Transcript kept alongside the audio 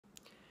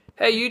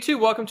Hey YouTube,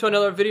 welcome to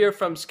another video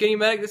from Skinny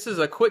Medic. This is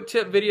a quick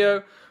tip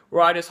video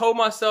where I just hold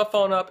my cell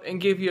phone up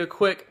and give you a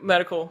quick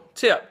medical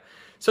tip.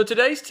 So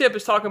today's tip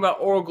is talking about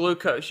oral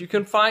glucose. You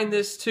can find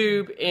this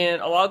tube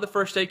in a lot of the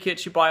first aid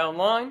kits you buy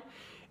online.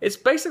 It's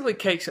basically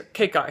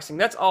cake icing,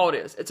 that's all it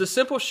is. It's a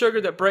simple sugar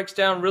that breaks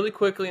down really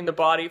quickly in the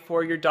body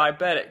for your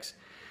diabetics.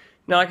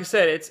 Now like I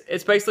said,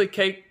 it's basically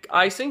cake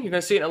icing. You're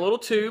going to see it in a little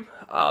tube.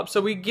 So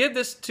we give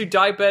this to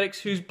diabetics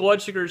whose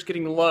blood sugar is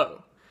getting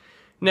low.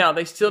 Now,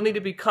 they still need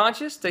to be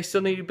conscious, they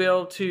still need to be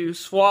able to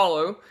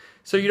swallow,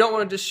 so you don't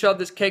want to just shove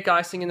this cake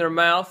icing in their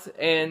mouth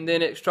and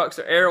then it obstructs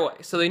their airway.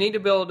 So they need to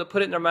be able to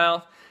put it in their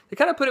mouth. They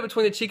kind of put it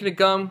between the cheek and the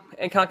gum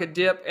and kind of like a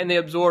dip, and they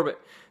absorb it.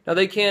 Now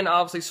they can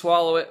obviously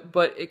swallow it,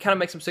 but it kind of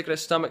makes them sick in the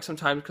stomach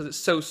sometimes because it's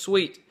so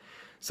sweet.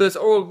 So this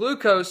oral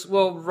glucose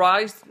will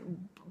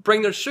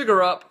bring their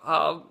sugar up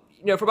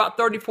for about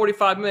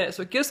 30-45 minutes.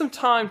 So it gives them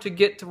time to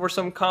get to where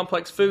some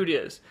complex food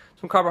is,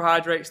 some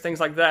carbohydrates, things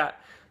like that.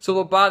 So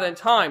they'll buy that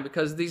time,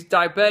 because these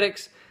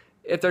diabetics,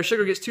 if their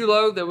sugar gets too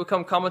low, they'll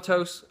become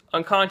comatose,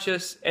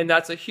 unconscious, and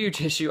that's a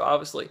huge issue,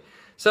 obviously.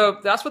 So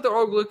that's what the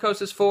oral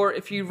glucose is for.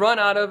 If you run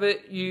out of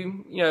it,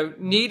 you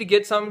need to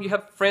get some. You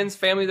have friends,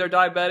 family that are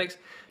diabetics,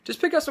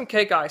 just pick up some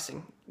cake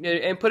icing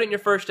and put it in your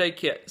first aid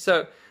kit.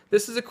 So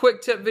this is a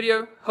quick tip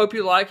video. Hope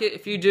you like it.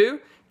 If you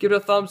do, give it a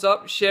thumbs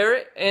up, share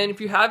it, and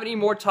if you have any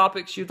more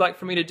topics you'd like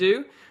for me to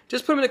do,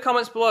 just put them in the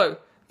comments below.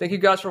 Thank you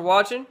guys for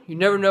watching. You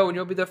never know when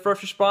you'll be the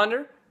first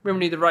responder.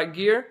 Remember, you need the right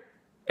gear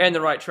and the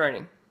right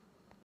training.